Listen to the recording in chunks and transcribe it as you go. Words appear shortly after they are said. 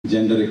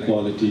gender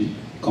equality,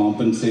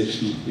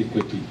 compensation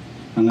equity,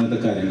 അങ്ങനത്തെ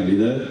കാര്യങ്ങൾ.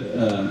 ഇത്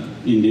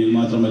ഇന്ത്യയിൽ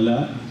മാത്രമല്ല,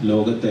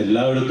 ലോകത്തെ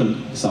എല്ലായിടത്തും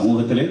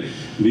സമൂഹത്തിലെ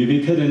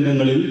വിവിധ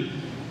രംഗങ്ങളിൽ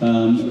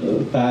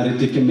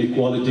പാരിറ്റിക്കും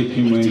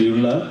ഇക്വാലിറ്റിക്കും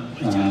വേണ്ടിയുള്ള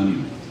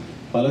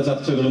പല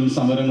ചർച്ചകളും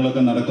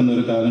സമരങ്ങളൊക്കെ നടക്കുന്ന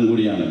ഒരു കാലം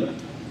കൂടിയാണിത്.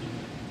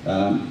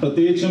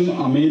 പ്രത്യേകിച്ചും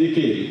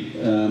അമേരിക്കയിൽ,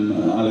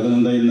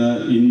 അലകനന്ദ ഇന്ന്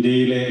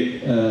ഇന്ത്യയിലെ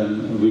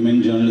വിമൻ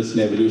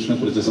ജേർണലിസ്റ്റിൻ്റെ എവല്യൂഷനെ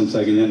കുറിച്ച്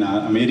സംസാരിക്കുന്ന ഞാൻ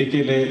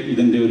അമേരിക്കയിലെ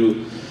ഇതിൻ്റെ ഒരു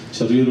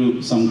ചെറിയൊരു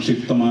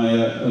സംക്ഷിപ്തമായ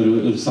ഒരു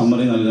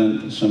സമ്മറി നൽകാൻ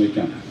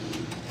ശ്രമിക്കാം.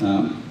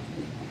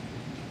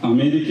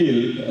 അമേരിക്കയിൽ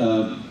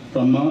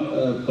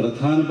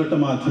പ്രധാനപ്പെട്ട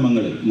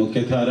മാധ്യമങ്ങളിൽ,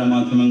 മുഖ്യധാരാ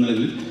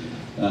മാധ്യമങ്ങളിൽ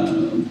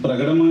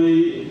പ്രകടമായി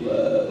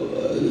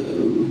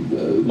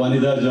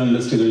വനിതാ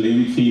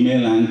ജേർണലിസ്റ്റുകളുടെയും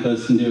ഫീമെയിൽ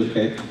ആങ്കേഴ്സിൻ്റെയും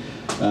ഒക്കെ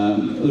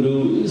ഒരു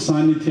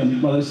സാന്നിധ്യം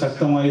വളരെ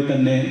ശക്തമായി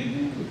തന്നെ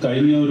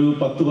കഴിഞ്ഞ ഒരു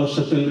 10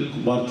 വർഷത്തിൽ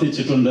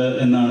വർദ്ധിച്ചിട്ടുണ്ട്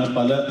എന്നാണ്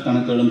പല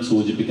കണക്കുകളും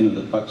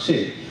സൂചിപ്പിക്കുന്നത്. പക്ഷേ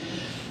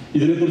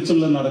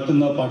ഇതിനെക്കുറിച്ചുള്ള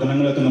നടക്കുന്ന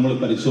പഠനങ്ങളൊക്കെ നമ്മൾ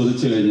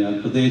പരിശോധിച്ചു കഴിഞ്ഞാൽ,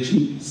 പ്രത്യേകിച്ചും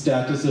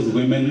status of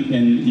women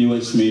in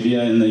US media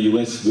എന്ന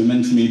US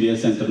വിമൻസ് മീഡിയ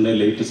സെൻറ്ററിൻ്റെ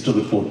latest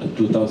report,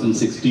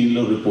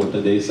 2016 report,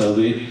 they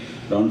survey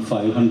around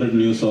 500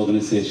 news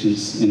organizations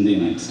in the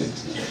United States.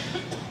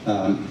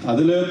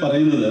 അതിൽ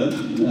പറയുന്നത്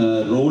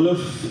role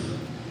of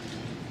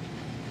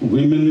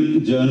women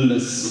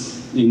journalists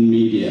in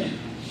media,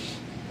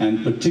 and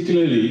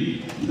particularly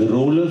the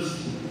role of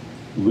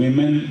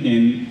women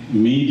in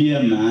media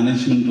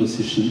management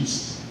positions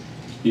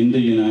in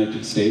the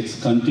United States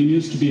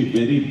continues to be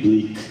very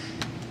bleak.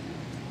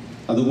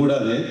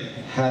 Adukudade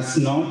has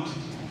not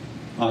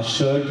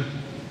ushered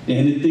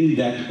anything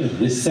that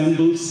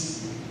resembles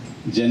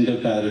gender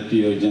parity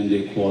or gender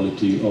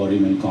equality or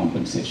even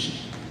compensation.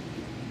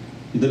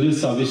 ഇതിൽ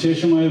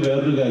സവിശേഷമായ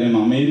വേറൊരു കാര്യം,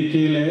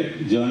 അമേരിക്കയിലെ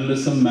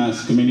journalism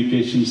mass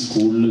communication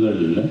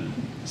സ്കൂളുകളിൽ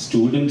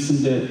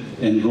സ്റ്റുഡൻസിൻ്റെ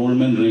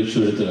enrolment ratio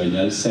എടുത്തു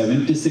കഴിഞ്ഞാൽ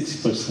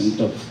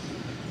 76% of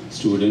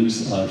students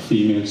are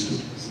female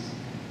students.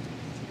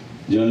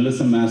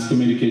 Journalism mass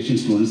communication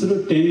students ഒരു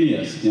 10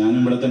 years, ഞാനും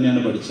ഇവിടെ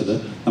തന്നെയാണ് പഠിച്ചത്,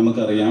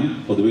 നമുക്കറിയാം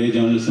പൊതുവേ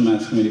ജേർണലിസം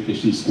മാസ്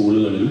കമ്മ്യൂണിക്കേഷൻ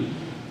സ്കൂളുകളിൽ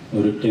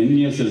ഒരു 10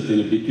 years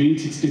എടുത്തതിൽ between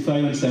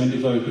 65 and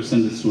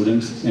 75% of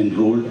students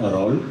enrolled are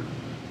all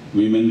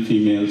women,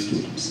 female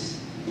students.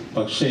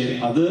 പക്ഷേ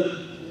അത്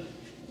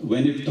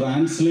when it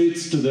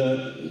translates to the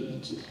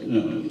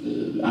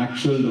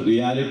actual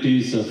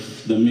realities of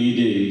the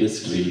media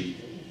industry,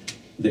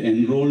 the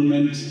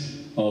enrollment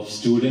of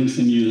students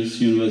in US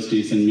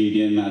universities and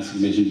media and mass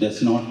communication does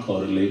not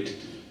correlate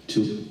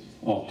to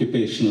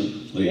occupational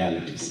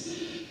realities.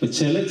 അപ്പോൾ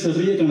ചില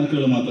ചെറിയ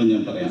കണക്കുകൾ മാത്രം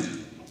ഞാൻ പറയാം.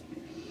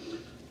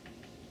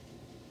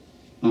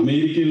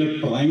 അമേരിക്കയിലെ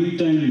prime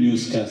time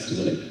news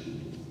കാസ്റ്റുകളിൽ,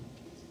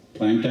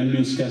 prime time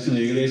news കാസ്റ്റിന്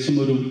ഏകദേശം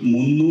ഒരു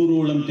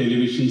 300ഓളം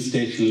ടെലിവിഷൻ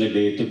സ്റ്റേഷനിലെ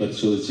ഡേറ്റ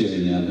പരിശോധിച്ച്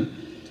കഴിഞ്ഞാൽ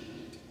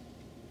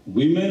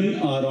women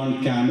are on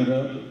camera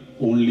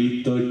only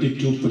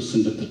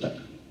 32% of the time.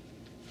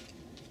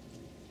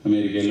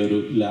 അമേരിക്കയിലൊരു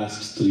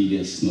last 3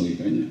 years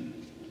നോക്കിക്കഴിഞ്ഞാൽ.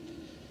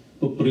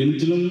 ഇപ്പോൾ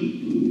പ്രിന്റിലും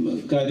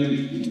കാര്യം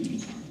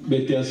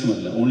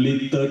വ്യത്യാസമല്ല. Only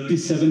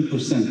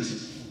 37%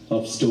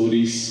 of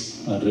stories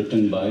R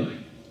written by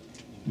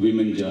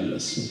women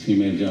journalists,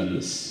 female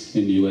journalists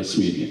in US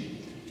media.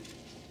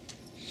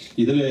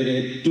 ഇതിൽ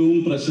ഏറ്റവും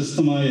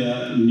പ്രശസ്തമായ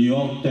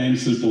ന്യൂയോർക്ക്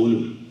ടൈംസിൽ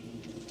പോലും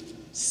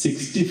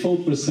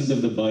 64% of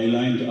the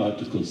bylined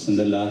articles in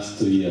the last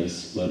 3 years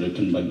were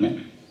written by men.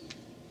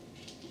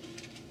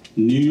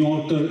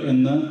 New Yorker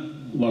എന്ന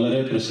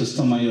വളരെ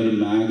പ്രശസ്തമായ ഒരു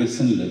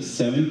മാഗസിനിൽ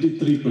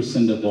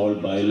 73% of all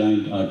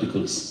bylined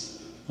articles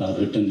are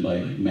written by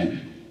men.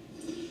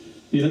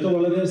 ഇതൊക്കെ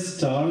വളരെ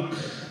സ്റ്റാർക്ക്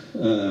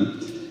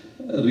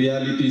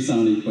റിയാലിറ്റീസ്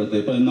ആണ് ഇപ്പോഴത്തെ.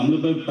 ഇപ്പം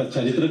നമ്മളിപ്പോൾ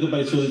ചരിത്രമൊക്കെ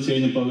പരിശോധിച്ച്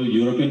കഴിഞ്ഞപ്പോൾ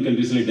യൂറോപ്യൻ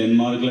കൺട്രീസിലെ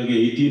ഡെൻമാർക്കിലൊക്കെ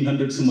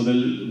 1800s മുതൽ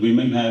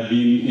women have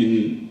been in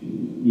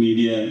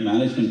media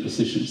management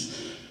positions.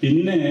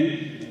 പിന്നെ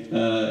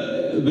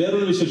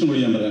വേറൊരു വിശേഷം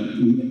കൂടി ഞാൻ പറയാം.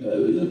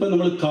 ഇപ്പം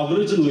നമ്മൾ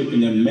കവറേജ്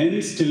നോക്കിക്കഴിഞ്ഞാൽ men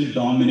still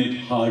dominate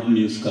hard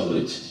news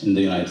coverage in the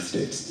United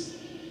States.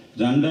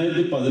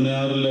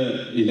 2016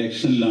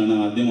 ഇലക്ഷനിലാണ്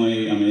ആദ്യമായി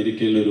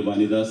അമേരിക്കയിൽ ഒരു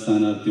വനിതാ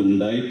സ്ഥാനാർത്ഥി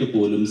ഉണ്ടായിട്ട്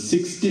പോലും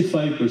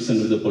 65%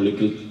 of the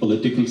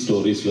political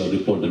stories were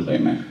reported by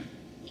men.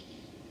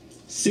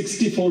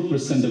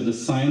 64% of the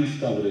science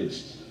coverage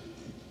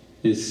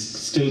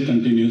still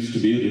continues to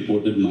be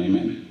reported by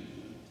men.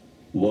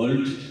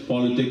 World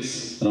politics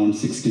around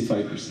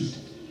 65%.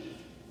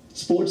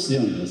 Sports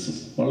journalism,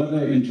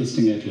 വളരെ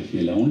interesting ആയിട്ടുള്ള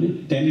feel, only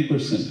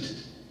 10%.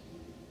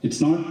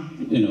 It's not,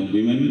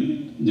 women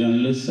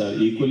journalists are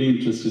equally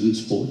interested in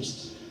sports.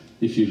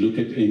 If you look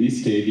at any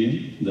stadium,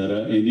 there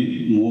are any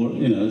more,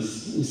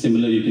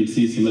 similar, you can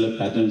see similar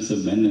patterns of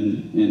men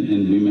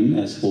and women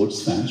as sports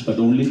fans, but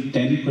only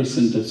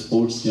 10% of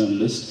sports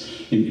journalists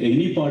in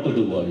any part of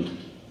the world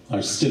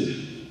are still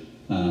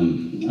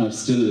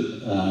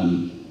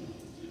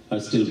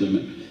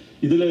women.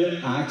 Idile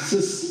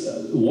access,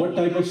 what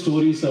type of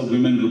stories are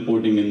women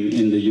reporting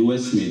in the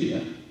US media?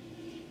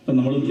 അപ്പം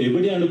നമ്മൾ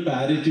എവിടെയാണ്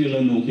parity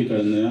ഉള്ളത്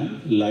നോക്കിക്കഴിഞ്ഞാൽ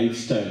life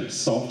style,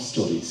 soft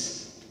stories,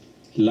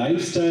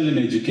 life style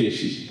and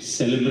education,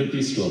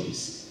 celebrity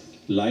stories,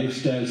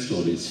 lifestyle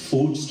stories,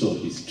 food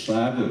stories,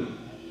 travel.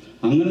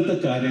 അങ്ങനത്തെ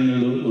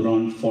കാര്യങ്ങൾ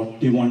around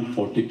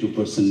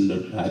 41-42%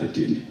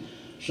 parity ഉണ്ട്.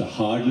 പക്ഷെ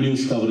hard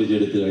news coverage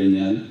എടുത്തു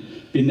കഴിഞ്ഞാൽ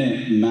പിന്നെ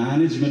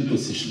management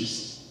positions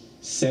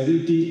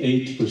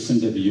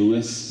 78% of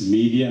US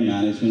media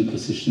management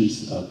positions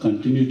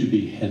continue to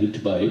be held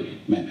by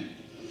men.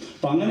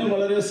 അപ്പം അങ്ങനെ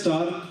വളരെ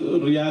സ്റ്റാർക്ക്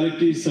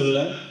റിയാലിറ്റീസ് ഉള്ള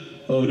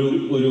ഒരു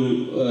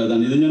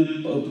ഇതാണ്. ഇത് ഞാൻ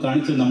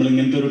കാണിച്ചത് നമ്മൾ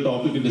ഇങ്ങനത്തെ ഒരു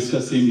ടോപ്പിക്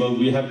ഡിസ്കസ് ചെയ്യുമ്പോൾ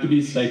we have to B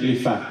slightly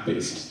fact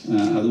based.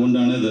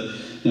 അതുകൊണ്ടാണ് ഇത്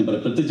ഞാൻ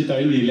പറയുന്നത്. പ്രത്യേകിച്ച്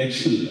കഴിഞ്ഞ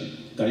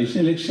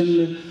ഇലക്ഷനിൽ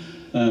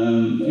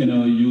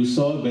യു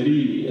സോ വെരി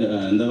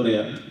എന്താ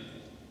പറയുക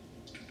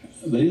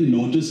very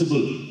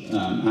noticeable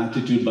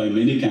attitude by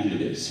many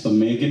candidates. For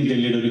Megan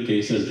Kellyയുടെ ഒരു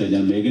കേസ് എടുത്തു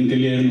കഴിഞ്ഞാൽ മേഗൻ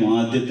കെല്ലി ആയിരുന്നു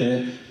ആദ്യത്തെ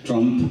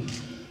ട്രംപ്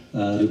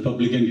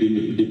റിപ്പബ്ലിക്കൻ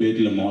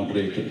ഡിബേറ്റിലെ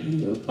മോഡറേറ്റർ.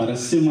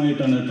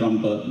 പരസ്യമായിട്ടാണ്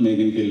ട്രംപ്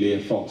മേഗൻ കെല്ലിയെ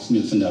ഫോക്സ്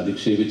ന്യൂസിൻ്റെ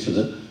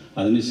അധിക്ഷേപിച്ചത്.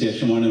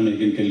 അതിനുശേഷമാണ്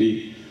മേഗൻ കെല്ലി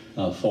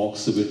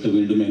ഫോക്സ് വിട്ട്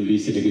വീണ്ടും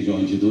NBCയിലേക്ക്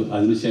ജോയിൻ ചെയ്തു.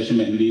 അതിനുശേഷം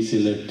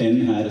NBCയിൽ 10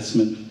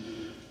 harassment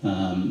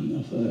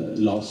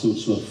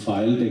lawsuits were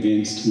filed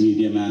against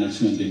media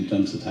management in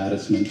terms of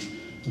harassment.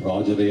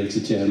 Roger ales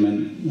chairman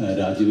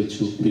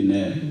രാജിവെച്ചു, പിന്നെ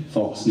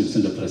ഫോക്സ്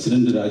ന്യൂസിൻ്റെ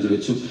പ്രസിഡന്റ്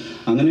രാജിവെച്ചു.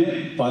 അങ്ങനെ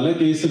പല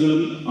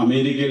കേസുകളും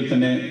അമേരിക്കയിൽ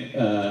തന്നെ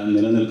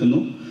നിലനിൽക്കുന്നു.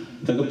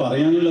 ഇതൊക്കെ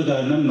പറയാനുള്ള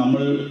കാരണം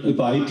നമ്മൾ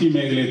ഇപ്പോൾ IT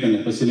മേഖലയിൽ തന്നെ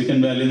ഇപ്പോൾ സിലിക്കൺ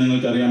വാലി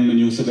നിങ്ങൾക്കറിയാം,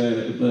 ന്യൂസൊക്കെ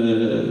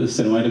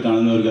സ്ഥിരമായിട്ട്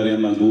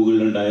കാണുന്നവർക്കറിയാം,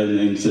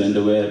 ഗൂഗിളിലുണ്ടായിരുന്ന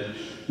incident where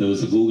there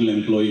was a Google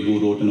employee who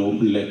wrote an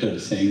open letter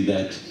saying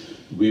that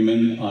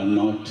women are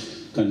not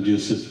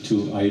conducive to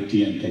IT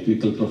and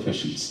technical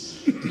professions.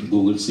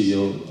 Google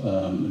CEO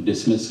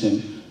dismissed him.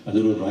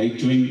 അതൊരു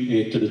റൈറ്റ് വിങ്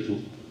ഏറ്റെടുത്തു.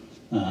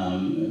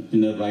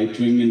 പിന്നെ right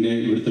വിങ്ങിൻ്റെ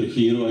ഇവിടുത്തെ ഒരു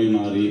hero ആയി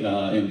മാറി ആ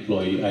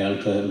employee.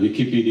 അയാൾക്ക്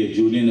Wikipedia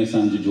Julian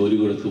Assange ജോലി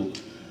കൊടുത്തു.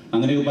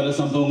 അങ്ങനെയൊക്കെ പല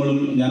സംഭവങ്ങളും,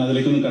 ഞാൻ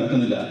അതിലേക്കൊന്നും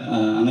കടക്കുന്നില്ല,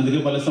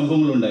 അങ്ങനത്തെ പല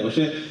സംഭവങ്ങളും ഉണ്ടായി.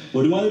 പക്ഷേ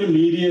ഒരുമാതിരി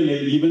മീഡിയയിൽ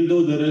even though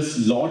there is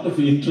lot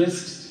of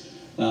interest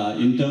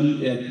in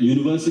terms at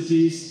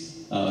universities,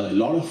 a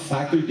lot of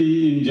faculty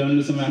in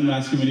journalism and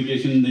mass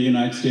communication in the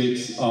United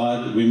States are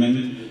women.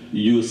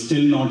 You're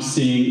still not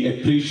seeing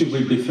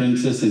appreciable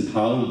differences in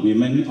how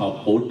women are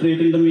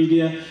portrayed in the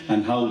media and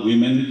how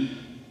women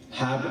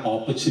have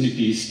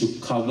opportunities to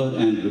cover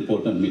and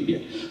report on media.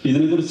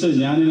 ഇതിനെക്കുറിച്ച്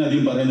ഞാനിനി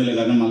അധികം പറയുന്നില്ല,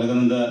 കാരണം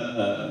അലകനന്ദ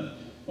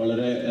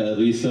വളരെ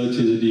research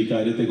ചെയ്തിട്ട് ഈ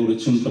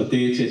കാര്യത്തെക്കുറിച്ചും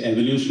പ്രത്യേകിച്ച്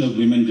evolution of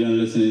women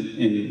journalist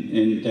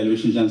in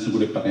television ചാനൽസിൽ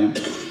കൂടി പറയാം.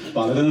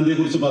 അപ്പോൾ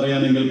അലകനന്ദയെക്കുറിച്ച്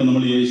പറയുകയാണെങ്കിൽ ഇപ്പം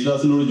നമ്മൾ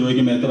യേശുദാസിനോട്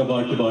ചോദിക്കും എത്ര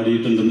പാട്ട്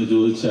പാടിയിട്ടുണ്ടെന്ന്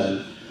ചോദിച്ചാൽ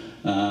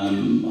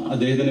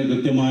അദ്ദേഹത്തിന്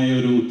കൃത്യമായ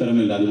ഒരു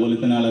ഉത്തരമില്ല. അതുപോലെ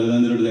തന്നെ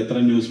അലകനന്ദനോട് എത്ര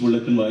ന്യൂസ്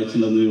ബുള്ളറ്റിൻ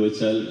വായിച്ചിട്ടുണ്ടെന്ന്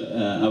ചോദിച്ചാൽ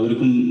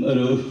അവർക്കും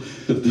ഒരു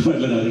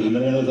കൃത്യമായിട്ടുള്ള കാര്യം.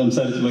 ഇന്നലെ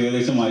സംസാരിച്ചപ്പോൾ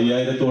ഏകദേശം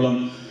 5000-ഓളം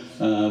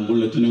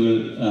ബുള്ളറ്റിനുകൾ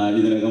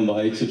ഇതിനകം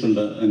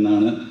വായിച്ചിട്ടുണ്ട്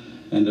എന്നാണ്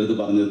എൻ്റെ അടുത്ത്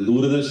പറഞ്ഞത്.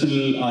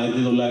 ദൂരദർശനിൽ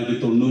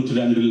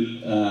 1992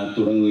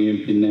 തുടങ്ങുകയും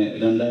പിന്നെ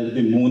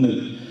 2003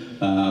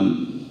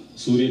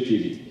 സൂര്യ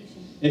TV,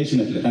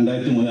 ഏഷ്യനെറ്റിൽ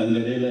 2003,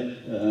 അതിൻ്റെ ഇടയിൽ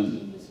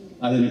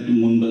അതിന്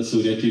മുൻപ്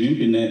സൂര്യ TVയും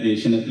പിന്നെ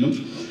ഏഷ്യനെറ്റിലും.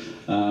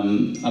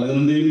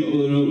 അലകനന്ദയും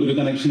ഒരു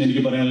കണക്ഷൻ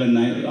എനിക്ക് പറയാനുള്ള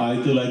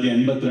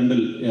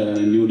 1982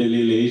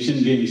 ന്യൂഡൽഹിയിൽ ഏഷ്യൻ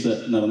ഗെയിംസ്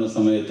നടന്ന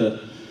സമയത്ത്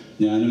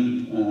ഞാനും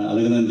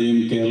അലകനന്ദയും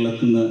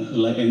കേരളത്തിൽ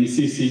നിന്നുള്ള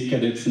NCC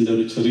cadetsന്റെ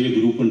ഒരു ചെറിയ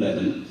ഗ്രൂപ്പ്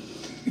ഉണ്ടായിരുന്നു.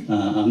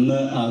 അന്ന്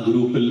ആ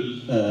ഗ്രൂപ്പിൽ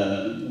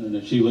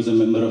she was A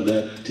member of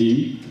that team.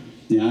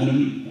 ഞാനും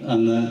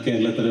അന്ന്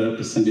കേരളത്തിൽ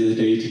റെപ്രസെൻറ്റ്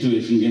ചെയ്തിട്ട് 82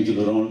 ഏഷ്യൻ ഗെയിംസിൽ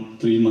around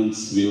 3 months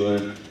we were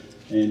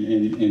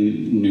in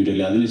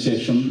New Delhi.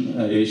 അതിനുശേഷം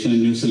ഏഷ്യൻ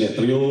ന്യൂസിൽ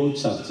എത്രയോ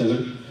ചർച്ചകൾ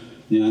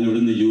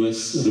ഞാനിവിടുന്ന്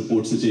US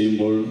റിപ്പോർട്ട്സ്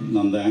ചെയ്യുമ്പോൾ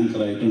നന്ദ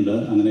ആങ്കർ ആയിട്ടുണ്ട്.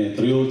 അങ്ങനെ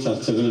എത്രയോ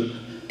ചർച്ചകൾ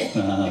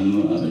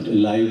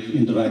ലൈവ്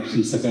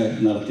ഇൻറ്ററാക്ഷൻസ് ഒക്കെ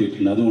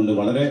നടത്തിയിട്ടുണ്ട്. അതുകൊണ്ട്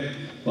വളരെ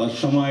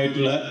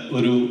വർഷമായിട്ടുള്ള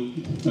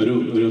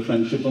ഒരു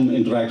ഫ്രണ്ട്ഷിപ്പും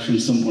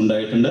ഇൻറ്ററാക്ഷൻസും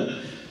ഉണ്ടായിട്ടുണ്ട്.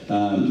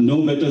 No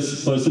better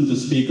person to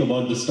speak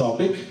about this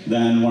topic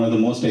than one of the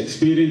most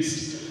experienced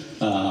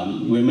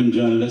women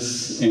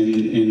journalists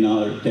in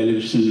our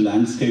television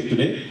landscape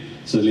today.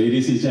 So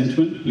ladies and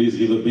gentlemen, please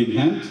give a big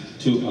hand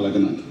to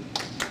Alakananda.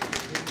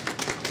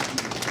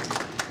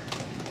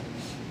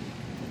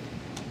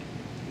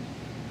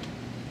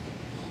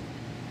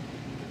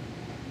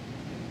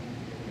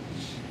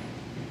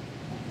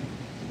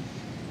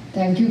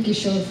 Thank you,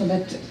 Kishore, for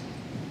that.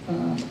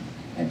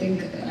 I think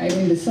I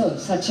don't deserve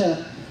such a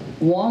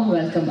warm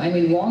welcome. I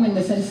mean, warm in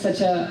the sense,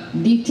 such a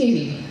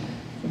detailed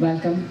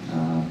welcome.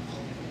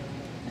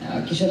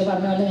 Kishore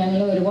പറഞ്ഞ പോലെ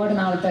ഞങ്ങൾ ഒരുപാട്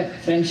നാളത്തെ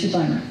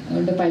ഫ്രണ്ട്ഷിപ്പാണ്.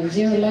 അതുകൊണ്ട്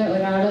പരിചയമുള്ള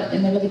ഒരാൾ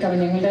എന്നുള്ളത്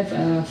കവിഞ്ഞ്, ഞങ്ങളുടെ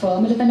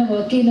ഫേമിൽ തന്നെ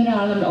വർക്ക് ചെയ്യുന്ന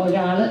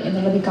ഒരാൾ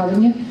എന്നുള്ളത്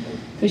കവിഞ്ഞ്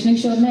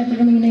കൃഷ്ണകിഷോറിനെ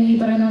എപ്പോഴും ഇങ്ങനെ ഈ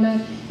പറയുന്ന പോലെ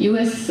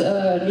US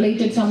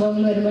റിലേറ്റഡ്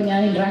സംഭവങ്ങൾ വരുമ്പോൾ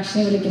ഞാൻ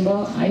ഇൻട്രാക്ഷനെ വിളിക്കുമ്പോൾ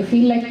I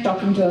feel like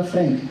talking to a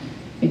friend.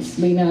 It's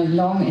been a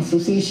long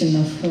association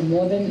of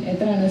more than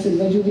എത്രയാണ്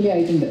സിൽവർ ജൂബിലി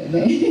ആയിട്ടുണ്ട്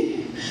അല്ലേ?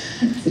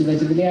 സിൽവർ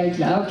ജൂബിലി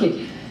ആയിട്ടില്ല. ഓക്കെ,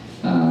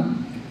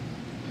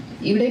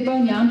 ഇവിടെ ഇപ്പോൾ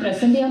ഞാൻ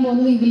പ്രസന്റ് ചെയ്യാൻ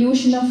പോകുന്നത്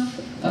ഇവല്യൂഷൻ ഓഫ്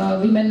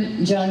വിമൻ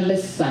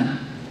ജേർണലിസ്റ്റ് ആണ്.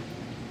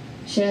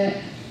 പക്ഷേ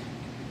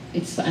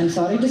I am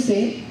sorry to say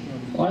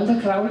all the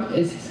crowd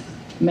is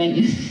men,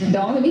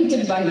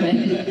 dominated by men.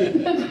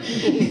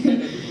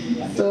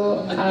 So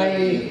I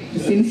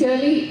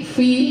sincerely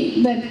feel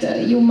that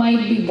you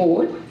might be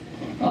bored,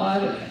 or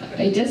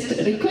I just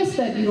request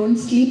that you don't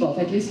sleep off,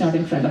 at least not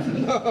in front of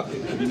me.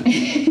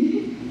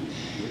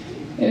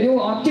 ഒരു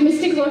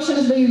optimistic version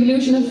of the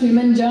evolution of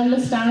women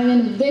journalist ആണ് ഞാൻ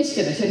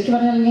ഉദ്ദേശിച്ചത്. ശരിക്കും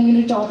പറഞ്ഞാൽ ഇങ്ങനെ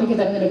ഒരു topic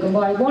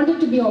തിരഞ്ഞെടുക്കുമ്പോൾ I wanted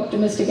to B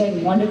optimistic, I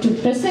wanted to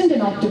present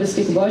an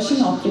optimistic version,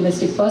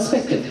 optimistic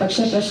perspective.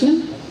 പക്ഷേ പ്രശ്നം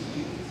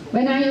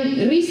when I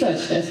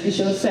researched, as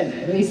Kishore said,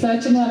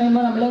 research എന്ന്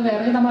പറയുമ്പോൾ നമ്മൾ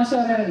വേറെ തമാശ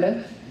പറയാറുണ്ട്,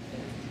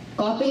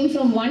 copying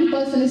from one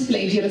person is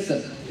plagiarism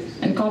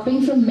and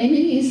copying from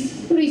many is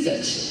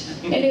research.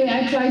 Anyway,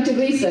 I tried to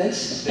research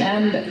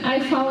and I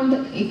found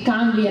it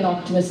can't be an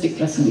optimistic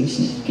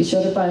presentation.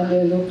 Kishore പറഞ്ഞ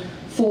ഒരു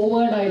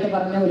forward ആയിട്ട്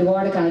പറഞ്ഞ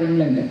ഒരുപാട്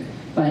കാര്യങ്ങളുണ്ട്.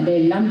 അപ്പോൾ അതിൻ്റെ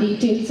എല്ലാം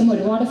ഡീറ്റെയിൽസും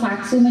ഒരുപാട്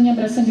ഫാക്ട്സും ഒന്നും ഞാൻ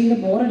പ്രസന്റ് ചെയ്ത്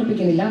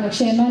ബോറടിപ്പിക്കുന്നില്ല.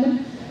 പക്ഷേ എന്നാലും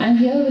I am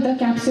here with a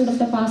capsule of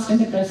the past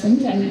and the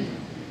present and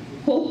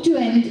hope to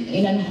end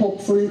in a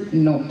hopeful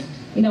note.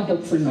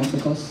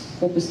 Because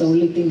hope is the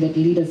only thing that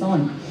leads us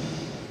on.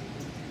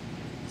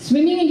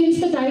 Swimming against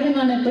the tide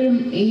എന്നാണ് എപ്പോഴും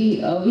ഈ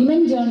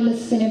women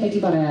ജേർണലിസ്റ്റിനെ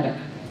പറ്റി പറയാറ്.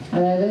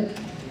 അതായത്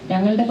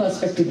ഞങ്ങളുടെ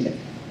പെർസ്പെക്റ്റീവിൽ,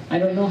 I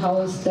don't know how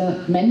is the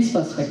men's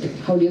perspective.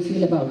 How do you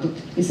feel about it?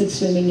 Is it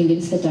swimming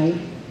against the tide?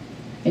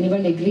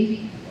 Anyone agree?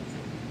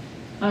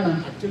 Anna?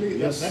 Actually,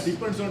 yes. That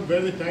depends on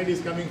where the tide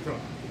is coming from.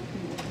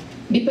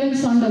 Depends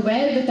on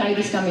where the tide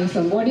is coming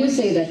from. What do you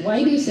say that? Why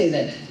do you say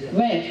that? Yeah.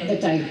 Where the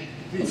tide?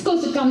 Of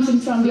course, it comes in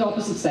from the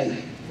opposite side.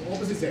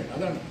 Opposite side.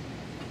 Adana.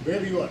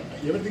 Where you are,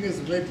 everything is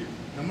relative.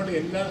 നമ്മുടെ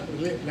എല്ലാ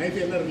life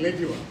എല്ലാം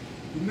relative ആണ്.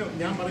 ഇന്ന്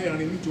ഞാൻ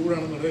പറയുകയാണ് ഇന്ന്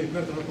ചൂടാണെന്നുള്ളത്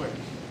ഇന്നലെ തണുപ്പായി.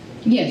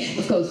 Yes,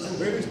 of course.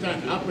 Where we stand,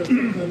 ആ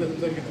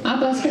പെർസ്പെക്റ്റീവ്. ആ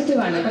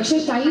പെർസ്പെക്റ്റീവ് ആണ്. പക്ഷേ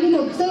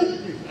ടൈഡിനൊത്ത്.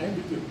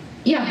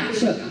 Yeah,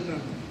 sure.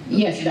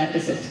 Yes, that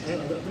is it.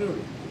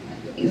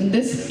 In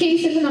this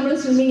case, നമ്മൾ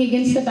സ്വിമ്മിങ്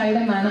അഗെയിൻസ്റ്റ് ദ ടൈഡ്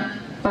എന്നാണ്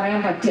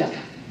പറയാൻ പറ്റുക.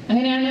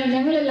 അങ്ങനെയാണ്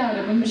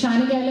ഞങ്ങളെല്ലാവരും, ഇപ്പം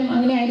ഷാനിക്കായാലും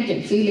അങ്ങനെ ആയിരിക്കും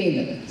ഫീൽ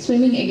ചെയ്യുന്നത്.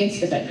 സ്വിമ്മിങ്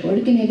അഗെയിൻസ്റ്റ് ദ ടൈഡ്,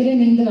 ഒഴുക്കിനെതിരെ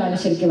നീന്തുകയാണ്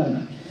ശരിക്കും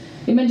പറഞ്ഞത്.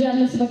 വിമൻ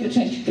ജേർണലിസ്റ്റ് ഇപ്പം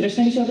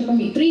കൃഷ്ണകിഷോർ ഇപ്പം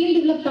ഇത്രയും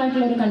ഡെവലപ്ഡ്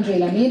ആയിട്ടുള്ള ഒരു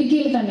കൺട്രിയിൽ,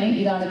 അമേരിക്കയിൽ തന്നെ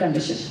ഇതാണ്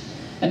കണ്ടീഷൻ.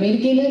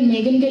 അമേരിക്കയിൽ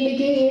മേഗൻ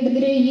കെല്ലിക്ക്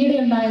എതിരെ ഈയിടെ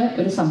ഉണ്ടായ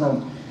ഒരു സംഭവം.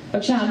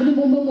 പക്ഷെ അതിനു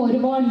മുമ്പും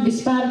ഒരുപാട്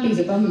ഡിസ്പാരിറ്റീസ്,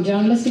 ഇപ്പം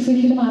ജേർണലിസ്റ്റ്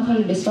ഫീൽഡിൽ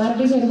മാത്രമല്ല,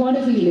 ഡിസ്പാരിറ്റീസ് ഒരുപാട്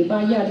ഫീൽഡ്. ഇപ്പം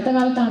ഈ അടുത്ത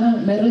കാലത്താണ്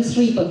മെറിൽ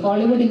സ്ട്രീപ്പ്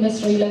ഹോളിവുഡ്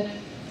ഇൻഡസ്ട്രിയിൽ,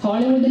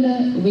 ഹോളിവുഡിൽ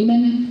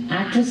വിമൻ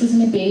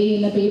ആക്ട്രസസിനെ പേ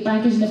ചെയ്യുന്ന പേ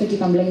പാക്കേജിനെ പറ്റി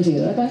കംപ്ലൈൻറ്റ്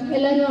ചെയ്തത്. അതൊക്കെ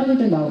എല്ലാവരും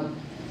അറിഞ്ഞിട്ടുണ്ടാവും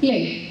ഇല്ലേ?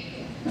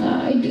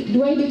 Do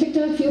I detect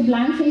A few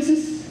blank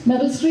faces?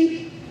 Merrill Streep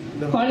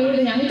Hollywood,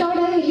 ഞങ്ങൾക്ക്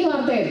അവിടെ വലിയ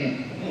വാർത്തയായിരുന്നു.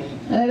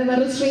 അതായത്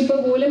മെറിൽ സ്ട്രീപ്പ്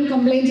പോലും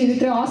കംപ്ലൈൻറ്റ്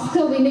ചെയ്തിട്ട്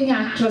ഓസ്കർ വിന്നിങ്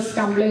ആക്ട്രസ്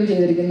കംപ്ലൈൻറ്റ്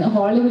ചെയ്തിരിക്കുന്നു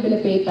ഹോളിവുഡിലെ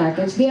പേ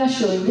package. They are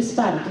showing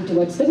disparity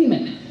towards the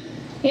women.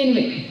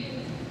 Anyway,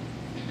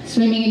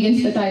 swimming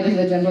against the tide is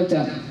the general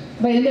term.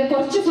 But there are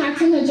കുറച്ച്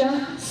facts എന്ന് വെച്ചാൽ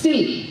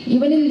still,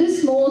 even in this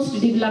most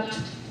developed,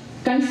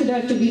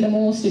 considered to be the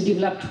most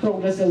developed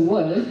progressive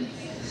world,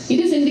 it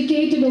is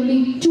indicated only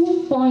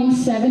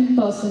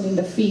 2.7% in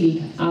the field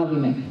are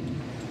women.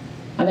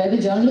 അതായത്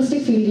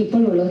journalistic field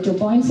ഇപ്പോഴുള്ളത്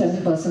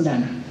 2.7%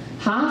 ആണ്.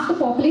 Half the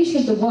population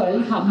of the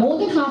world, more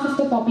than half of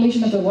the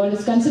population of the world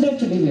is considered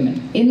to be women.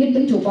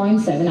 എന്നിട്ടും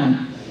 2.7 ആണ്.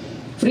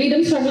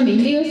 Freedom struggle,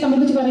 ഇന്ത്യയെ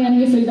സംബന്ധിച്ച്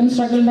പറയുകയാണെങ്കിൽ freedom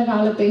സ്ട്രഗിളിൻ്റെ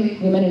കാലത്തെ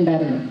women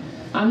ഉണ്ടായിരുന്നു.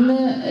 അന്ന്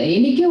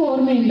എനിക്ക്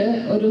ഓർമ്മയുണ്ട്,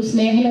 ഒരു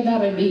സ്നേഹലത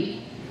റെഡ്ഡി,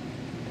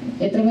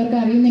 എത്ര പേർക്ക്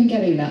അറിയുമെന്ന്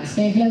എനിക്കറിയില്ല.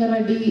 സ്നേഹലത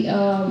റെഡ്ഡി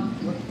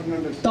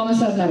തോമസ്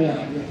സാറിന് അറിയാം.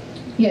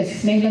 യെസ്,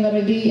 സ്നേഹലത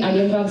റെഡ്ഡി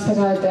അടിയന്തരാവസ്ഥ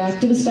കാലത്ത്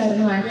ആക്ടിവിസ്റ്റ്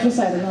ആയിരുന്നു, ആക്ട്രസ്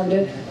ആയിരുന്നു.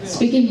 അവർ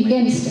സ്പീക്കിംഗ്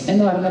അഗെയിൻസ്റ്റ്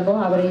എന്ന് പറഞ്ഞപ്പോൾ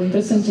അവരെ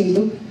ഇംപ്രിസൺ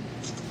ചെയ്തു.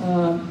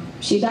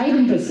 She died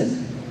in prison.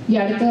 ഈ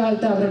അടുത്ത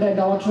കാലത്ത് അവരുടെ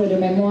ഡോട്ടർ ഒരു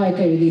മെമ്മോ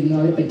ഒക്കെ എഴുതിയിരുന്നു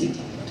അവരെ പറ്റി,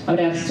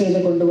 അവരെ അറസ്റ്റ് ചെയ്ത്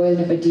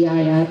കൊണ്ടുപോയതിനെ പറ്റി, ആ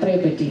യാത്രയെ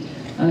പറ്റി.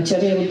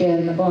 ചെറിയ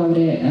കുട്ടിയായിരുന്നപ്പോൾ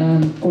അവരെ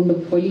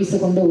പോലീസ്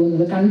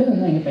കൊണ്ടുപോകുന്നത്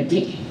കണ്ടുവന്നതിനെ പറ്റി.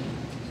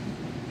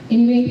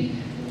 എനിവേ,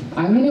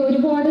 അങ്ങനെ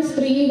ഒരുപാട്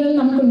സ്ത്രീകൾ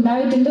നമുക്ക്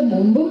ഉണ്ടായിട്ടുണ്ട്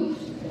മുമ്പും.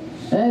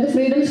 അതായത്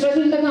ഫ്രീഡം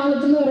സ്ട്രഗിളിൻ്റെ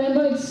കാലത്ത് എന്ന്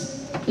പറയുമ്പോൾ it's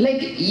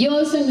like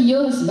years and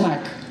years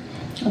back.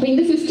 അപ്പോൾ in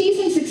the 50s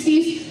and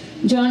 60s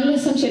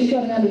journalism ശരിക്കും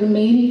പറഞ്ഞാൽ ഒരു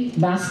മെയിൽ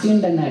ബാസ്റ്റിയൻ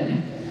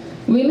തന്നെയായിരുന്നു.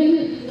 വിമൻ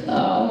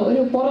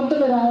ഒരു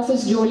പുറത്തുള്ള ഒരു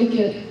ഓഫീസ്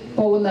ജോലിക്ക്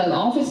പോകുന്ന,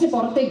 ഓഫീസിന്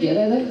പുറത്തേക്ക്,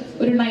 അതായത്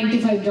ഒരു 9 to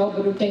 5 ജോബ്,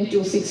 ഒരു 10 to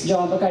 6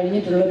 ജോബ്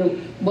കഴിഞ്ഞിട്ടുള്ളൊരു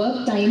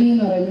വർക്ക് ടൈമിംഗ്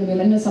എന്ന് പറയുന്നത്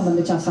വിമനെ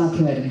സംബന്ധിച്ച്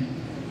അസാധ്യമായിരുന്നു.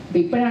 അപ്പം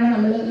ഇപ്പോഴാണ്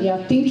നമ്മൾ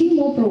തിങ്കിങ്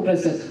മോർ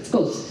പ്രോഗ്രസീവ്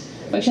കോഴ്സ്.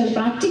 പക്ഷെ അത്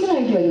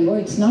പ്രാക്ടിക്കലായിട്ട് വരുമ്പോൾ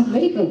ഇറ്റ്സ് നോട്ട്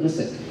വെരി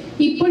പ്രോഗ്രസീവ്.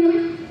 ഇപ്പോഴും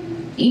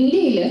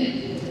ഇന്ത്യയിൽ,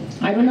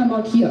 I don't know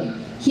about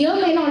here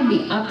may not be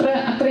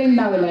അത്രയും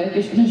ഉണ്ടാവില്ല.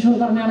 കൃഷ്ണകിഷോർ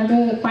പറഞ്ഞ കണക്ക്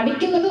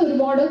പഠിക്കുന്നത്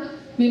ഒരുപാട്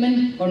വിമൻ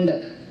ഉണ്ട്,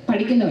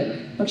 പഠിക്കുന്നവർ.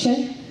 പക്ഷെ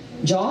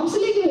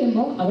ജോബ്സിലേക്ക്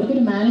വരുമ്പോൾ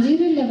അവർക്കൊരു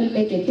മാനേജീരിയൽ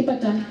ലെവലിലേക്ക്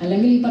എത്തിപ്പറ്റാൻ,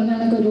 അല്ലെങ്കിൽ ഈ പറഞ്ഞ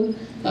കണക്കൊരു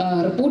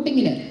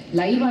റിപ്പോർട്ടിങ്ങിന്,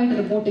 ലൈവായിട്ട്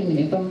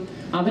റിപ്പോർട്ടിങ്ങിന്, ഇപ്പം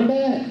അവരുടെ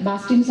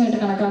ബാസ്റ്റീൻസ് ആയിട്ട്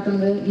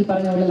കണക്കാക്കുന്നത് ഈ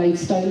പറഞ്ഞ പോലെ ലൈഫ്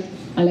സ്റ്റൈൽ,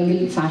 അല്ലെങ്കിൽ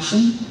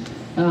ഫാഷൻ,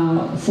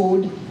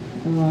 ഫുഡ്,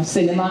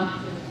 സിനിമ,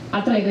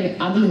 അത്രയൊക്കെ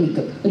അതിൽ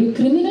നിൽക്കും. ഒരു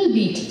ക്രിമിനൽ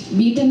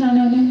ബീറ്റ് എന്നാണ്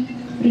അതിന്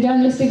ഒരു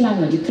ജേർണലിസ്റ്റിക്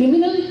ലാംഗ്വേജ്.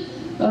 ക്രിമിനൽ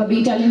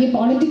ബീറ്റ് അല്ലെങ്കിൽ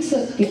പോളിറ്റിക്സ്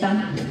കിട്ടാൻ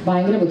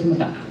ഭയങ്കര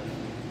ബുദ്ധിമുട്ടാണ്.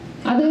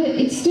 അത്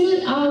ഇറ്റ് സ്റ്റിൽ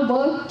ആ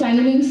വർക്ക്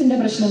ടൈമിങ്സിൻ്റെ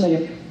പ്രശ്നം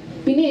വരും.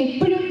 പിന്നെ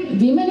എപ്പോഴും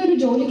വിമൻ ഒരു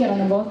ജോലിക്ക്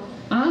ഇറങ്ങുമ്പോൾ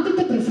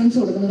ആദ്യത്തെ പ്രിഫറൻസ്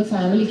കൊടുക്കുന്നത്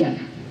ഫാമിലിക്കാണ്.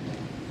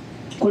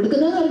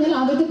 കൊടുക്കുന്നതെന്ന് പറഞ്ഞാൽ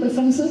ആദ്യത്തെ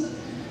പ്രിഫറൻസ്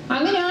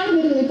അങ്ങനെയാണ്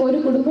വരുന്നത്. ഇപ്പോൾ ഒരു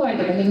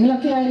കുടുംബമായിട്ട്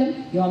നിങ്ങളൊക്കെ ആയാലും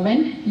you are men,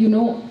 you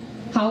know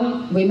how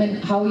women,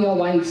 how your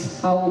wives,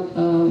 how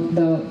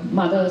the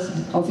mothers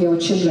of your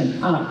children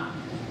are.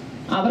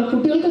 അവർ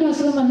കുട്ടികൾക്കൊരു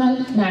അസുഖം വന്നാൽ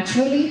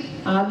നാച്ചുറലി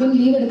ആദ്യം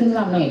ലീവ്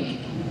എടുക്കുന്നത് അമ്മയായിരിക്കും.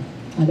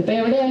 അതിപ്പോൾ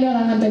എവിടെയായാലും അത്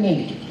അങ്ങനെ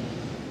തന്നെയായിരിക്കും.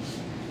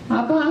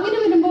 അപ്പോൾ അങ്ങനെ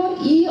വരുമ്പോൾ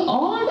ഈ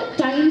ഓഡ്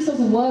ടൈംസ്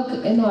ഓഫ് വർക്ക്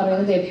എന്ന്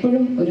പറയുന്നത്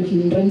എപ്പോഴും ഒരു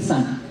ഹിൻഡ്രൻസ്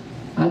ആണ്.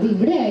 അത്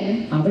ഇവിടെ ആയാലും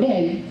അവിടെ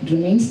ആയാലും it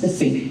remains the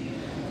same.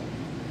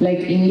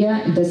 Like India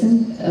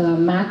doesn't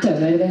matter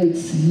whether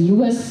it's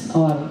US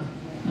or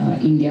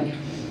India.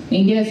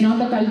 India is not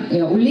the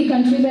only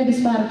country where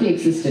disparity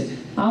existed.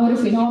 ആ ഒരു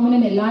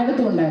ഫിനോമിനൻ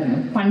എല്ലായിടത്തും ഉണ്ടായിരുന്നു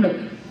പണ്ട്.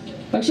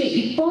 പക്ഷെ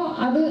ഇപ്പോൾ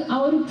അത് ആ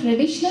ഒരു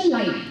ട്രഡീഷണൽ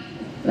ലൈഫ്,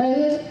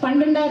 അതായത്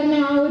പണ്ടുണ്ടായിരുന്ന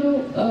ആ ഒരു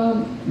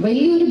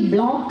വലിയൊരു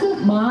ബ്ലോക്ക്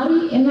മാറി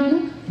എന്നാണ്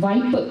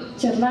വൈപ്പ്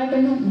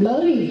ചെറുതായിട്ടൊന്ന് ബ്ലർ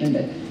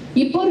ചെയ്തിട്ടുണ്ട്.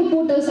 ഇപ്പോൾ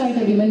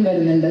റിപ്പോർട്ടേഴ്സായിട്ട് വിമൻ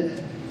വരുന്നുണ്ട്.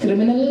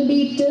 ക്രിമിനൽ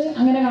ബീറ്റ്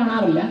അങ്ങനെ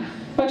കാണാറില്ല.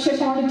 പക്ഷെ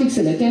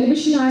പോളിറ്റിക്സിൽ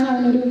ടെലിവിഷനാണ്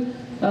അതിനൊരു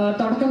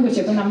തുടക്കം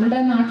കുറിച്ചത്. ഇപ്പം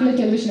നമ്മുടെ നാട്ടിലെ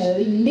ടെലിവിഷൻ,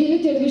 അതായത് ഇന്ത്യയിലെ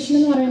ടെലിവിഷൻ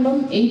എന്ന് പറയുമ്പം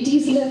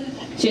 80s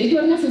ശരിക്കും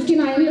പറഞ്ഞാൽ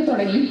 59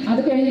 തുടങ്ങി. അത്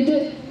കഴിഞ്ഞിട്ട്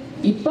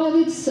ഇപ്പോൾ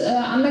അത്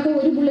അന്നൊക്കെ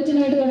ഒരു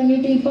ബുള്ളറ്റിനായിട്ട്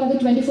തുടങ്ങിയിട്ട് ഇപ്പോൾ അത്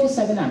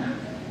 24/7 ആണ്,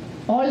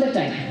 ഓൾ ദ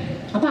ടൈം.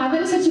 അപ്പോൾ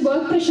അതനുസരിച്ച്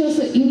വർക്ക്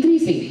പ്രഷേഴ്സ്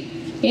ഇൻക്രീസ് ചെയ്യും.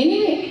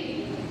 എനിവേ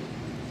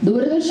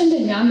ദൂരദർശൻ്റെ,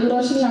 ഞാൻ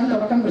ദൂരദർശനിലാണ്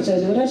തുടക്കം കുറിച്ചത്.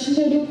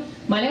 ദൂരദർശൻ്റെ ഒരു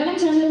മലയാളം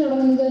ചാനൽ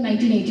തുടങ്ങുന്നത്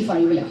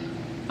 1985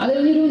 അത്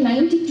കഴിഞ്ഞൊരു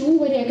 92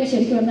 വരെയൊക്കെ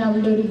ശരിക്കും പറഞ്ഞാൽ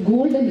അവരുടെ ഒരു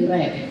ഗോൾഡൻ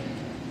ഇറയായിരുന്നു.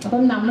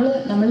 അപ്പം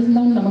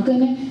നമുക്ക്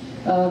തന്നെ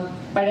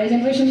പഴയ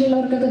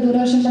ജനറേഷനിലുള്ളവർക്കൊക്കെ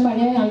ദൂരദർശൻ്റെ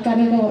പഴയ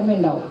ആൾക്കാരുടെ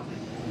ഓർമ്മയുണ്ടാവും.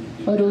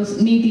 ഒരു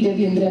നീതി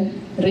രവീന്ദ്രൻ,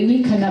 റിനി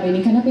ഖന്ന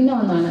പിന്നെ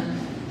വന്നാണ്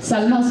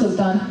സൽമാ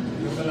സുൽത്താൻ,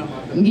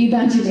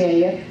 ഗീതാഞ്ജലി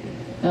അയ്യർ,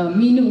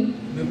 മീനു,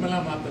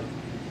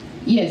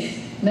 യെസ്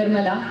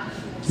നിർമ്മല.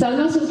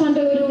 സൽമാ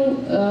സുൽത്താൻ്റെ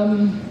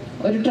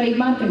ഒരു ട്രേഡ്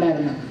മാർക്ക്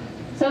ഉണ്ടായിരുന്നു.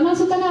 സൽമാ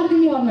സുൽത്താൻ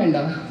ആർക്കെങ്കിലും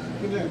ഓർമ്മയുണ്ടോ?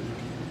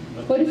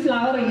 ഒരു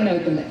ഫ്ലവർ ഇങ്ങനെ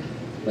വെക്കുന്നത്,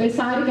 ഒരു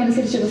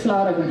സാരിക്കനുസരിച്ച് ഒരു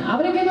ഫ്ലവർ വെക്കുന്നത്.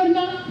 അവരൊക്കെ എന്ന്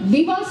പറഞ്ഞാൽ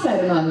വിവാസ്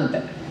ആയിരുന്നു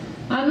അന്നത്തെ.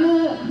 അന്ന്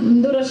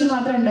ദൂരദർശൻ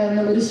മാത്രമേ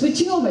ഉണ്ടായിരുന്നുള്ളൂ. ഒരു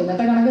സ്വിച്ചിങ് ഓഫ്,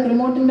 ഇന്നത്തെ കണക്ക്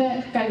റിമോട്ടിന്റെ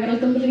കൈവിരൽ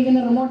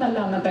തുമ്പിലിരിക്കുന്ന റിമോട്ട് അല്ല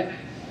അന്നത്തെ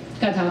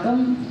കഥ. അപ്പം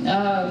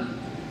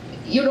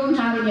you don't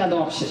have any other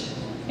option.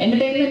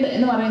 Entertainment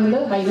എന്ന് പറയുന്നത്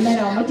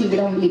വൈകുന്നേരം ആകുമ്പോൾ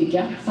ടിവിയുടെ മുമ്പിൽ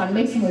ഇരിക്കുക,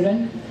 സൺഡേസ് മുഴുവൻ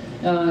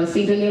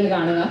സീരിയലുകൾ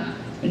കാണുക,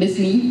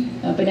 ഡിസ്നി,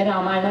 പിന്നെ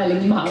രാമായണം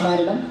അല്ലെങ്കിൽ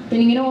മഹാഭാരതം,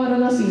 പിന്നെ ഇങ്ങനെ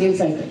ഓരോരോ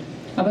സീരിയൽസ് ആയിട്ട്.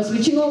 അപ്പോൾ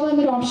സ്വിച്ചിങ് ഓവർ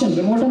എന്നൊരു ഓപ്ഷൻ,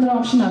 റിമോട്ട് എന്നൊരു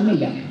ഓപ്ഷൻ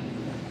അന്നില്ല.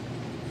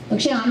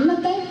 പക്ഷെ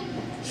അന്നത്തെ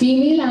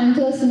ഫീമെയിൽ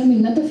ആങ്കേഴ്സിനും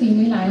ഇന്നത്തെ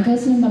ഫീമെയിൽ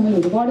ആങ്കേഴ്സിനും തമ്മിൽ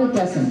ഒരുപാട്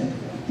വ്യത്യാസമുണ്ട്,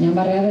 ഞാൻ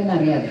പറയാതെ തന്നെ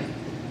അറിയാതെ.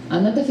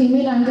 അന്നത്തെ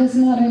ഫീമെയിൽ ആങ്കേഴ്സ്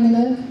എന്ന്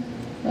പറയുന്നത്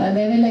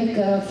they were like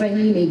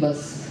friendly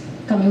neighbors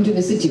coming to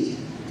visit you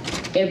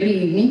every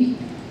evening.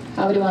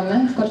 അവർ വന്ന്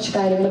കുറച്ച്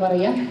കാര്യങ്ങൾ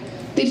പറയുക,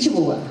 തിരിച്ചു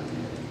പോവുക.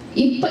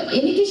 ഇപ്പം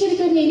എനിക്ക്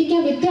ശരിക്കും എനിക്ക്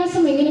ആ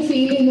വ്യത്യാസം എങ്ങനെ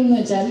ഫീൽ ചെയ്യുന്നു എന്ന്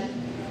വെച്ചാൽ,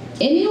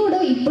 എന്നോട്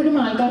ഇപ്പോഴും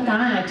ആൾക്കാർക്ക് ആ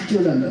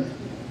ആറ്റിറ്റ്യൂഡ് ഉണ്ട്.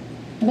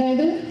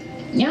 അതായത്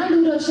ഞാൻ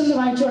ദൂരദർശനിൽ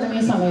വായിച്ചു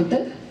തുടങ്ങിയ സമയത്ത്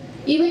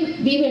even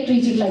we were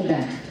treated like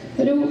that.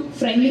 ഒരു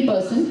friendly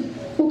person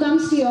who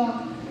comes to your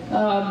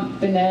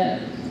പിന്നെ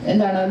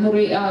എന്താണ്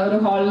മുറി, ഒരു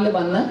ഹാളിൽ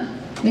വന്ന്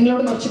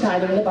നിങ്ങളോട് കുറച്ച്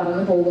കാര്യങ്ങൾ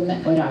പറഞ്ഞു പോകുന്ന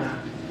ഒരാൾ.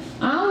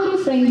 ആ ഒരു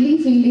ഫ്രണ്ട്ലി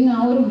ഫീലിംഗ്, ആ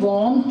ഒരു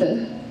വാംത്ത്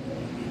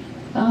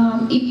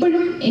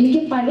ഇപ്പോഴും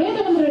എനിക്ക് പഴയ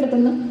തലമുറയുടെ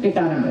അടുത്തുനിന്ന്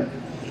കിട്ടാറുണ്ട്.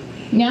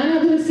 ഞാൻ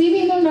അത് റിസീവ്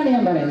ചെയ്യുന്നതുകൊണ്ടാണ്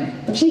ഞാൻ പറയുന്നത്.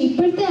 പക്ഷെ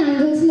ഇപ്പോഴത്തെ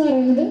ആങ്കേഴ്സ് എന്ന്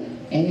പറയുന്നത്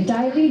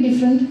എൻറ്റയർലി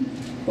ഡിഫറെൻറ്റ്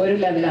ഒരു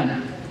ലെവലാണ്.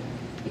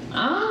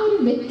 ആ ഒരു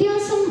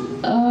വ്യത്യാസം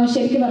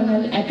ശരിക്കും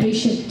പറഞ്ഞാൽ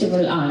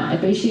അപ്രീഷിയേറ്റബിൾ ആണ്.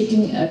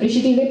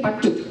 അപ്രീഷിയേറ്റ് ചെയ്തേ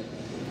പറ്റൂ.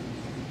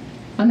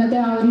 അന്നത്തെ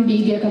ആ ഒരു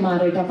രീതിയൊക്കെ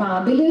മാറിയിട്ട്. അപ്പം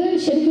അതിൽ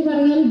ശരിക്കും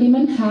പറഞ്ഞാൽ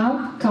വിമൻ ഹാവ്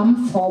കം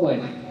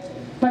ഫോർവേഡ്.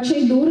 പക്ഷേ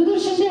ഈ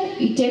ദൂരദർശൻ്റെ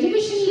ഈ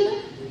ടെലിവിഷനിൽ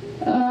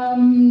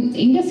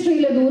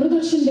ഇൻഡസ്ട്രിയിലെ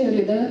ദൂരദർശൻ്റെ ഒരു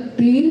ഇത്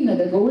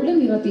തീരുന്നത്, ഗോൾഡൻ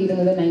ഇറ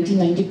തീരുന്നത്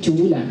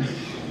 1992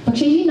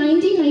 പക്ഷേ ഈ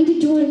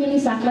 1992 കഴിഞ്ഞാൽ ഈ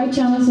സാറ്റലൈറ്റ്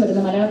ചാനൽസ്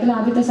വരുന്നത്. മലയാളത്തിലെ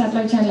ആദ്യത്തെ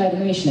സാറ്റലൈറ്റ്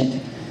ചാനലായിരുന്നു ഏഷ്യനെറ്റ്.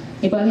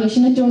 ഇപ്പോൾ അത്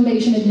ഏഷ്യനെറ്റും ഉണ്ട്,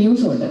 ഏഷ്യനെറ്റ്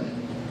ന്യൂസും ഉണ്ട്.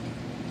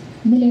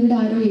 ഇന്നലെ ഇവിടെ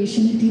ആരോ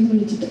ഏഷ്യനെറ്റിൽ നിന്ന്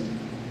വിളിച്ചിട്ട്,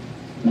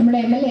 നമ്മുടെ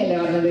MLA അല്ലേ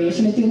പറഞ്ഞത്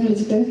ഏഷ്യനെറ്റിൽ നിന്ന്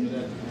വിളിച്ചിട്ട്?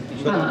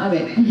 ആ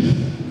അതെ.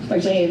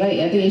 പക്ഷേ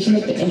അത്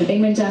ഏഷ്യനെറ്റ്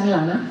എന്റർടൈൻമെന്റ്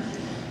ചാനലാണ്.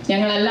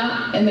 ഞങ്ങളല്ല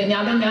എന്ന്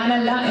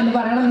ഞാനല്ല എന്ന്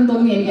പറയണമെന്ന്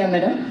തോന്നി എനിക്ക്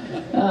അന്നേരം.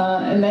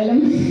 എന്തായാലും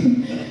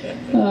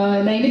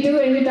 92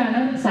 കഴിഞ്ഞിട്ടാണ്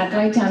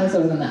സാറ്റലൈറ്റ് ചാനൽസ്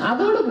കൊടുക്കുന്നത്.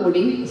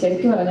 അതോടുകൂടി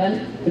ശരിക്കും പറഞ്ഞാൽ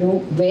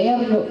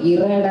വേറൊരു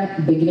ഇറയുടെ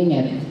ബിഗിനിങ്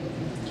ആയിരുന്നു.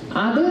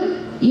 അത്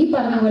ഈ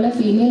പറഞ്ഞ പോലെ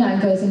ഫീമെയിൽ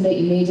ആങ്കേഴ്സിന്റെ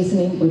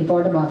ഇമേജസിനെയും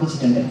ഒരുപാട്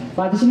ബാധിച്ചിട്ടുണ്ട്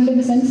in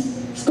the sense,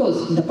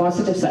 course in the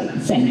positive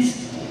sense.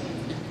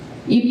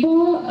 ഇപ്പോൾ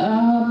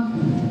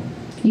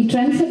ഈ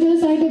ട്രെൻഡ്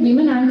സെറ്റേഴ്സ് ആയിട്ട്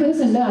വിമൻ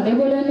ആങ്കേഴ്സ് ഉണ്ട്.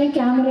 അതേപോലെ തന്നെ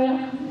ക്യാമറ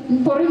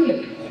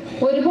പുറകിലും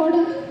ഒരുപാട്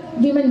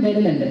വിമൻ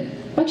വരുന്നുണ്ട്.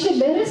 പക്ഷെ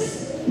ദർ ഇസ്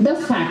ദ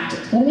ഫാക്ട്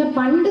എന്ന് പറഞ്ഞാൽ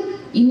പണ്ട്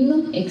ഇന്നും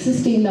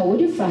എക്സിസ്റ്റ് ചെയ്യുന്ന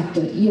ഒരു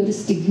ഫാക്ട് ഈ ഒരു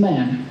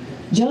സ്റ്റിഗ്മയാണ്.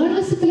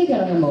 ജേർണലിസത്തിലേക്ക്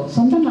ഇറങ്ങുമ്പോൾ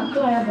സ്വന്തം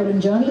മക്കളായാൽ പോലും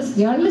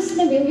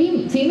ജേർണലിസ്റ്റിനെ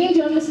ഫീമെയിൽ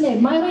ജേർണലിസ്റ്റിനെ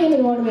അഡ്മയർ ചെയ്യാൻ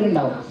ഒരുപാട്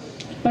പേരുണ്ടാവും.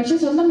 പക്ഷെ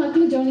സ്വന്തം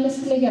മക്കൾ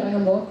ജേർണലിസ്റ്റിലേക്ക്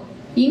ഇറങ്ങുമ്പോൾ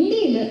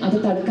ഇന്ത്യയിൽ അത്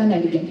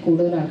തടുക്കാനായിരിക്കും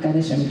കൂടുതൽ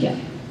ആൾക്കാരെ ശ്രമിക്കുക.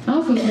 ആ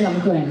ഫീൽഡ്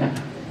നമുക്ക് വേണ്ട.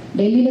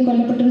 ഡൽഹിയിൽ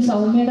കൊല്ലപ്പെട്ടൊരു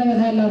സൗമ്യയുടെ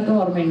കഥ എല്ലാവർക്കും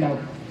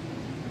ഓർമ്മയുണ്ടാവും.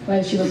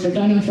 While she was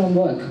returning from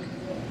work,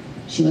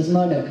 she was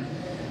murdered.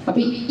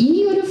 അപ്പോൾ ഈ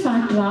ഒരു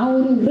ഫാക്ടർ, ആ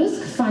ഒരു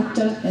റിസ്ക്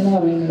ഫാക്ടർ എന്ന്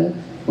പറയുന്നത്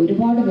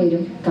ഒരുപാട്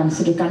പേരും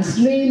കൺസിഡർ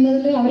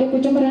ചെയ്യുന്നതിൽ അവരെ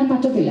കുറ്റം പറയാൻ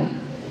പറ്റത്തില്ല.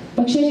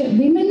 പക്ഷേ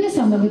വിമനെ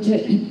സംബന്ധിച്ച്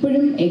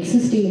ഇപ്പോഴും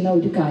എക്സിസ്റ്റ് ചെയ്യുന്ന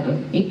ഒരു കാര്യം,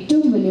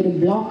 ഏറ്റവും വലിയൊരു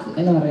ബ്ലോക്ക്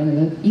എന്ന്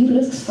പറയുന്നത് ഈ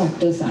റിസ്ക്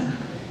ഫാക്ടേഴ്സാണ്.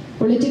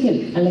 പൊളിറ്റിക്കൽ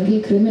അല്ലെങ്കിൽ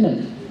ക്രിമിനൽ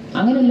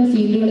അങ്ങനെയുള്ള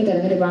ഫീൽഡുകൾ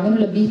തിരഞ്ഞെടുക്കുക,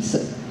 അങ്ങനെയുള്ള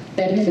ബീറ്റ്സ്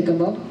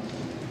തിരഞ്ഞെടുക്കുമ്പോൾ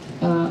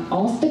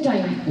ഓഫ് ദ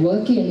ടൈം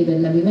വർക്ക് ചെയ്യേണ്ടി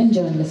വരുന്ന വിമൻ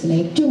ജേർണലിസ്റ്റിനെ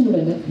ഏറ്റവും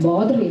കൂടുതൽ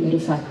ബോദർ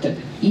ചെയ്യുന്നൊരു ഫാക്ടർ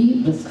ഈ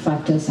risk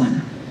ഫാക്ടേഴ്സാണ്.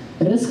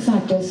 Risk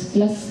factors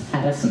plus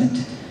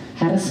harassment.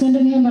 Harassment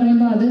എന്ന് ഞാൻ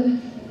പറയുമ്പോൾ അത്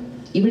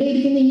ഇവിടെ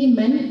ഇരിക്കുന്ന ഈ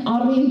മെൻ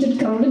ഓറിയൻറ്റഡ്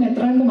ക്രൗഡിന്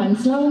എത്ര കണ്ട്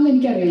മനസ്സിലാവുമെന്ന്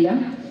എനിക്കറിയില്ല.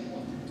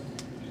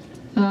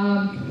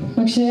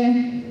 പക്ഷേ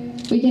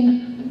we can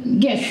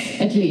guess,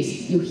 at least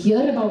U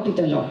here about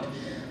it a lot.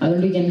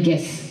 അതുകൊണ്ട് യു ക്യാൻ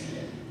ഗെസ്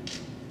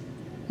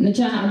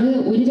എന്നുവെച്ചാൽ അത്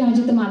ഒരു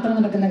രാജ്യത്ത് മാത്രം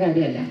നടക്കുന്ന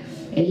കാര്യമല്ല,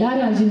 എല്ലാ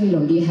രാജ്യങ്ങളിലും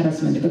ഉണ്ട് ഈ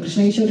ഹറാസ്മെന്റ്. ഇപ്പോൾ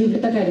കൃഷ്ണകിഷോർ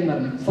ഇവിടുത്തെ കാര്യം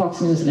പറഞ്ഞു,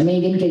 ഫോക്സ് ന്യൂസിൽ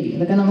മേഗൻ കെലി,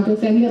 ഇതൊക്കെ നമുക്ക്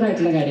ഫെമിലിയർ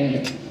ആയിട്ടുള്ള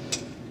കാര്യങ്ങൾ.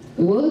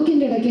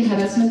 വർക്കിൻ്റെ ഇടയ്ക്ക്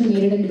ഹറാസ്മെന്റ്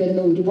നേരിടേണ്ടി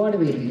വരുന്ന ഒരുപാട്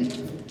പേരുണ്ട്.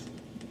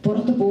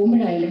 പുറത്ത്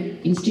പോകുമ്പോഴായാലും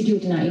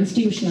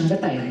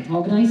ഇൻസ്റ്റിറ്റ്യൂഷനകത്തായാലും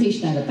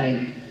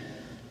ഓർഗനൈസേഷനകത്തായാലും.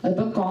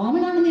 അതിപ്പോൾ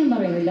കോമൺ ആണെന്ന് ഞാൻ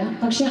പറയുന്നില്ല,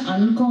 പക്ഷെ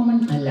അൺകോമൺ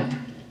അല്ല.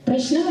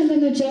 പ്രശ്നം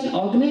എന്തെന്ന് വെച്ചാൽ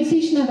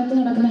ഓർഗനൈസേഷനകത്ത്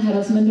നടക്കുന്ന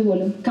ഹറാസ്മെന്റ്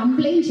പോലും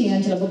കംപ്ലൈൻറ്റ് ചെയ്യാൻ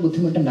ചിലപ്പോൾ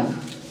ബുദ്ധിമുട്ടുണ്ടാകും.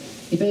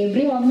 ഇപ്പോൾ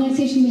every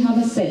organisation we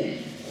have A cell,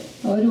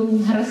 ഒരു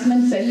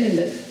ഹറാസ്മെന്റ്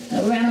സെല്ലുണ്ട്,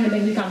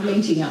 വേണമെന്നുണ്ടെങ്കിൽ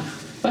കംപ്ലൈൻറ്റ് ചെയ്യാം.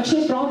 പക്ഷേ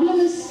problem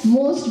is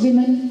most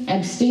women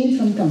abstain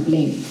from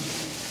complaint.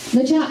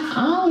 എന്നുവെച്ചാൽ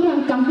ആ ഒരു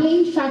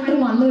കംപ്ലൈൻറ്റ് ഫാക്ടർ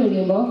വന്നു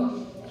കഴിയുമ്പോൾ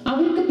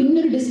അവർക്ക് പിന്നെ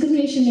ഒരു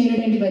ഡിസ്ക്രിമിനേഷൻ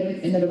നേരിടേണ്ടി വരും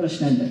എന്നൊരു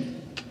പ്രശ്നമുണ്ട്.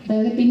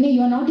 അതായത് പിന്നെ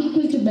you are not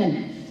equal to men,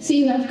 C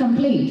you have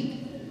complaint,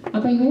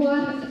 അപ്പോൾ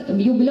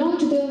U belong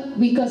to the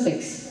weaker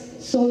sex,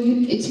 so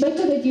it's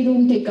better that you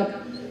don't take up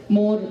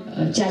more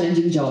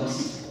challenging jobs,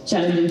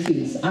 challenging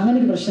fields. അങ്ങനെ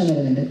ഒരു പ്രശ്നം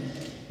വരുന്നുണ്ട്.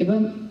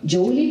 ഇപ്പം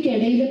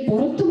ജോലിക്കിടയിൽ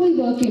പുറത്തു പോയി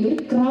വർക്ക് ചെയ്യുന്ന ഒരു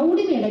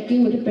ക്രൗഡിനിടയ്ക്ക്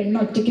ഒരു പെണ്ണ്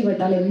ഒറ്റയ്ക്ക്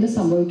പെട്ടാൽ എന്ത്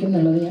സംഭവിക്കും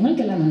എന്നുള്ളത്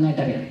ഞങ്ങൾക്കെല്ലാം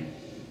നന്നായിട്ട് അറിയാം.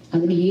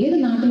 അതിന് ഏത്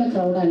നാട്ടിലെ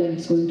ക്രൗഡായാലും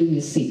it's going to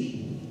B see.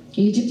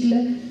 ഈജിപ്തിൽ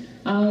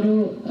ആ ഒരു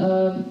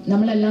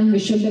നമ്മളെല്ലാം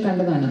വിഷ്വലിൽ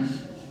കണ്ടതാണ്,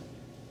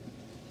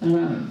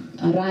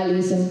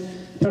 റാലീസും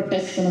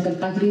പ്രൊട്ടസ്റ്റും ഒക്കെ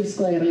തഹ്രീർ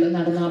സ്ക്വയറിൽ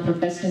നടന്ന ആ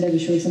പ്രൊട്ടസ്റ്റിന്റെ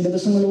വിഷ്വൽസും,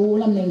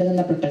 ദിവസങ്ങളോളം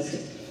നീണ്ടുനിന്ന പ്രൊട്ടസ്റ്റ്.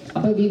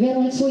 അപ്പോൾ വി വെർ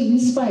ഓൾസോ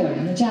ഇൻസ്പയർഡ്.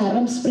 എന്ന് വെച്ചാൽ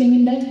അറബ്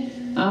സ്പ്രിങ്ങിന്റെ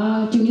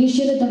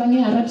ട്യൂണീഷ്യയിൽ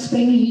തുടങ്ങിയ അറബ്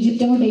സ്പ്രിങ്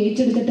ഈജിപ്റ്റ് അങ്ങോട്ട്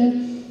ഏറ്റെടുത്തിട്ട്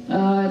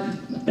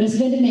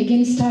പ്രസിഡന്റിന്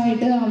എഗെയിൻസ്റ്റ്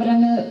ആയിട്ട്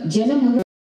അവരങ്ങ് ജനം